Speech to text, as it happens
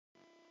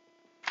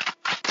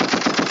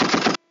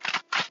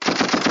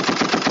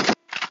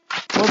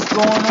What's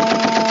going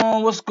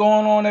on? What's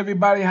going on,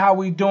 everybody? How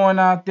we doing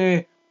out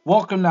there?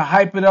 Welcome to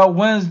Hype It Up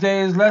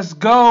Wednesdays. Let's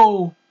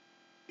go.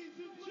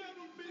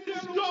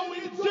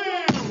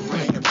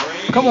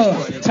 Come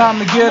on. Time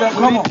to get up.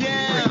 Come on.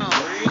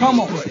 Come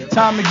on.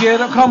 Time to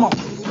get up. Come on.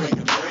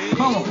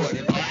 Come on.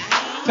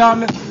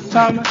 Time to.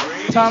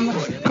 Come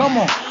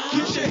on.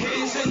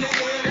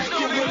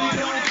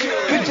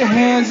 Put your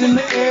hands in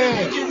the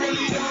air.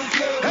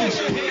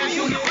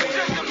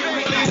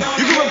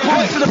 You can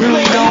report to the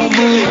really don't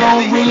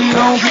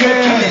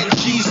care.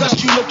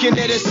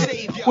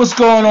 What's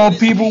going on,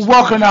 people?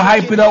 Welcome to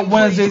Hype It Up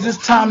Wednesdays. It's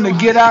time to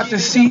get out the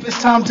seat.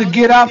 It's time to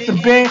get out the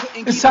bed.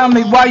 It's time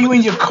to, while you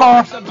in your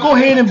car, go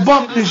ahead and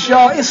bump this,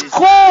 y'all. It's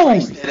cool.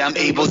 I'm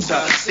able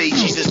to say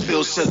Jesus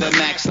feels to the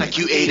max like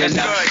you ate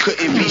enough.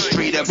 Couldn't be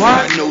straight up,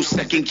 no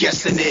second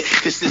guessing it.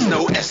 This is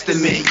no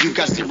estimate. You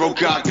got zero,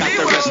 God got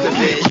the rest of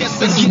it.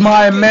 This is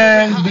my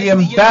man, the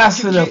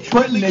ambassador,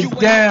 putting it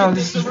down.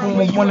 This is from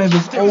one of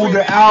his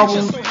older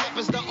albums.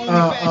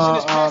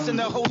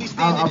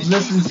 I've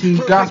listened to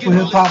gospel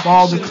hip hop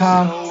all the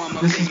time.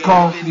 This is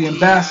called The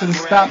Ambassador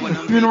Stop the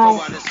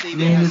Funeral. I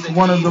mean, it's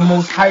one of the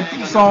most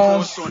hyped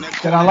songs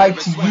that I like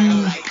to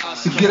use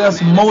to get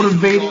us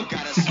motivated,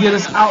 to get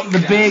us out of the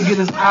bed, get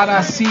us out of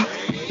our seat,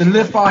 to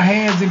lift our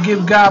hands and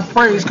give God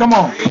praise. Come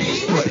on.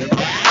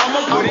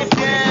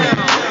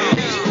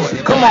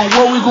 Come on,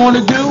 what we going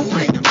to do?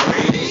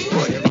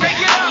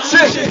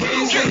 Sit.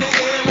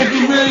 If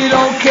you really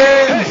don't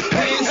care,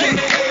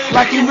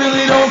 like you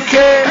really don't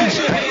care,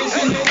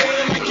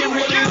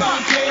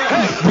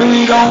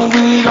 really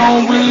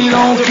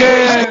don't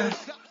care.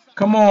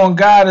 Come on,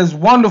 God is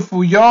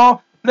wonderful,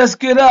 y'all. Let's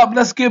get up.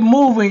 Let's get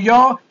moving,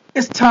 y'all.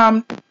 It's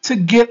time to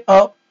get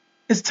up.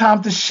 It's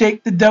time to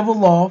shake the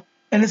devil off.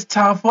 And it's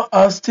time for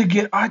us to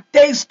get our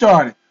day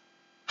started.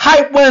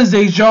 Hype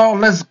Wednesdays, y'all.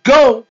 Let's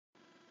go.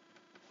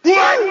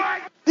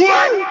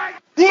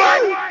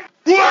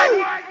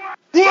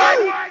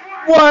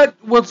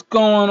 What's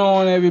going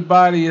on,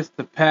 everybody? It's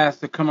the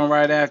pastor coming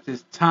right after.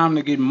 It's time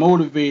to get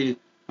motivated.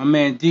 My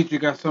man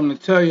Dietrich got something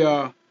to tell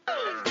y'all.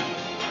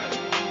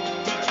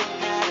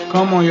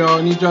 Come on, y'all.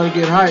 I need y'all to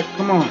get hyped.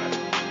 Come on.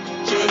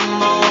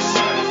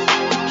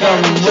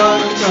 Tell them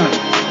what.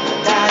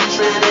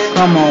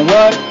 Come on,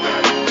 what?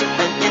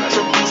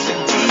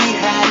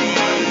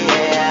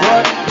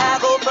 What? I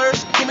go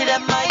first. Give me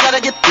that mic. Gotta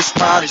get this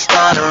party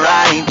started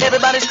right.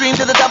 Everybody scream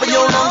to the top of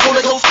your lungs.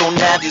 Holy Ghost don't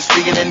have you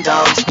speaking in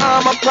tongues.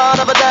 I'm a part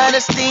of a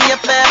dynasty, a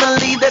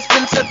family that's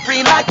been set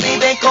free like me.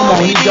 They call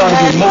me Come on, y'all to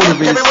get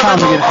motivated. It's time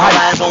to get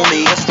hyped.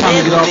 It's time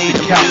to get off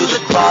the couch.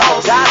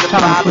 It's time to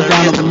put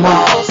down the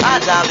remote. My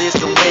job is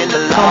to win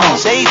the law.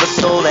 Save a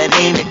soul and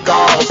ain't it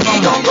goes.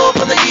 We gon' go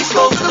from the East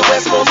Coast to the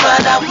West Coast.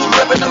 Find out who's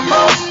reppin' the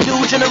most.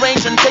 New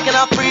generation taking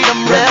our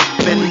freedom.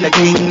 Reppin' the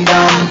kingdom.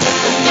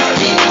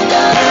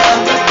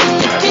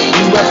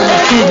 You reppin'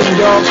 the kingdom,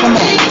 y'all. Come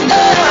on.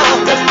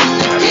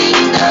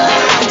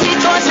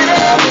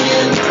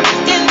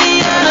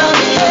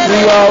 We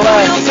all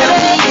right.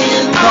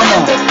 Come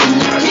on.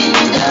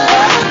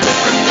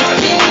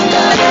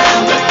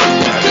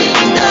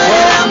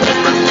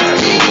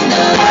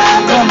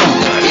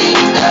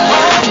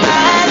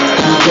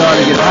 Y'all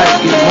to get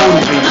hyped, get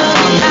motivated.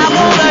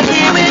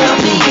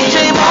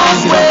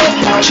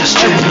 Just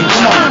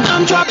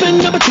I'm dropping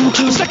number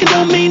 2. Second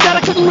don't mean that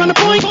I couldn't run a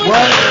point. What?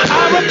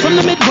 I rep from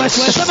the Midwest.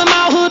 7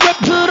 Mile hood rep,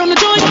 put on the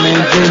joint. My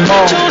man J Mo.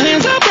 Put your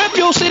hands up, rep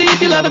your city. If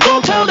you let it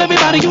go, tell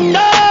everybody you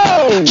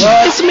know.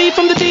 What? It's me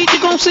from the D. You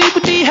gon' see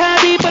with D.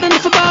 Happy, but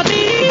enough about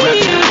me.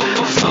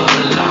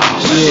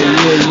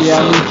 Yeah.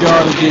 I need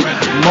y'all to get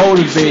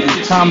motivated.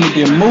 It's time to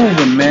get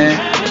moving, man.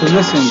 So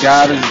listen,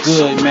 God is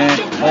good, man.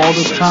 All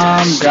the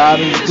time, God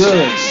is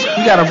good.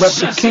 We gotta rep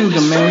the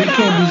kingdom, man. We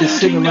can't be just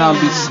sitting around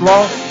and be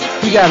sloth.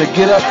 We gotta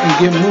get up and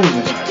get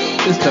moving.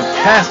 It's the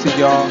pastor,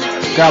 y'all.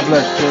 God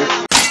bless, church.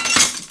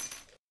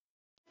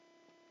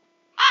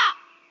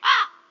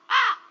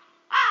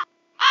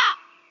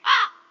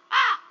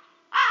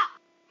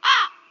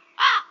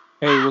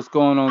 Hey, what's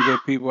going on, good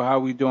people? How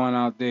we doing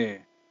out there?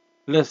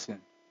 Listen,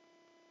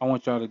 I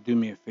want y'all to do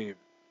me a favor.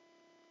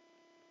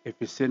 If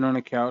you're sitting on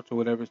the couch or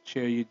whatever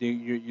chair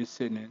you're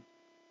sitting in,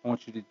 I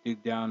want you to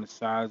dig down the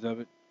sides of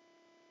it.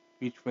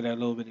 Reach for that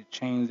little bit of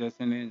change that's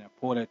in there and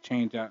pull that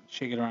change out and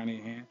shake it around in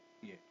your hand.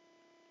 Yeah.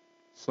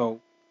 So,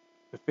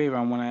 the favor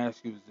I want to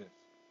ask you is this.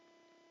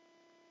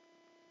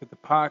 If the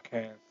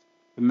podcast,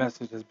 the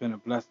message has been a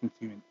blessing to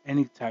you in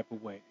any type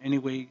of way, any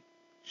way,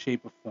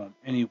 shape, or form,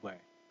 any way,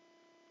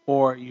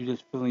 or you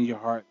just feel in your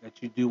heart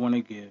that you do want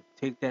to give,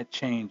 take that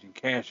change and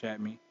cash at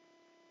me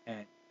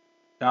at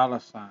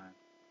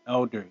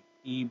 $Elder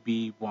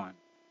EB1.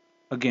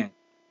 Again,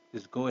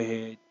 just go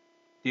ahead,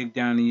 dig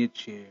down in your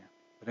chair,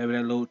 whatever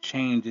that little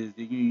change is.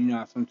 You know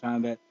how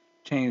sometimes that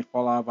change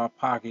fall out of our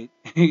pocket.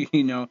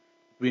 You know,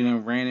 we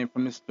done ran in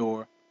from the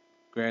store,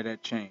 grab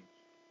that change.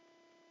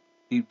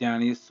 Deep down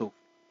in your sofa,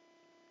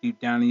 deep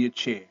down in your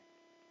chair,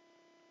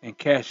 and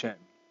cash at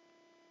me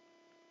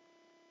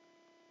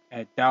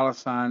at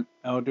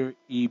 $Elder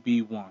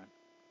EB1.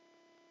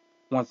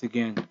 Once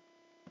again,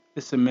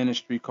 It's a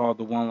ministry called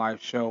The One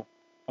Life Show.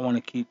 I want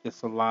to keep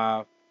this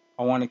alive.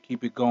 I want to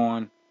keep it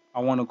going. I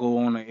want to go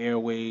on the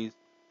airways.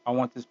 I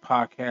want this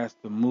podcast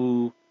to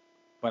move,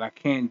 but I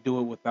can't do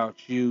it without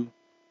you,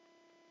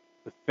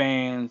 the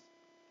fans,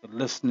 the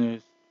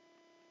listeners,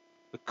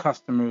 the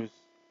customers.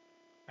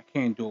 I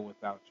can't do it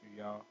without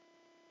you, y'all.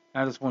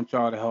 I just want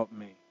y'all to help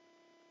me.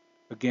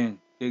 Again,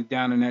 dig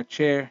down in that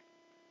chair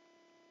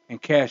and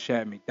cash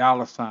at me.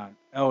 $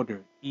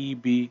 Elder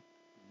EB1.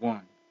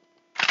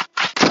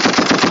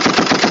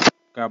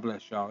 God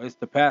bless y'all. It's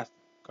the pastor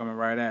coming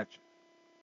right at you.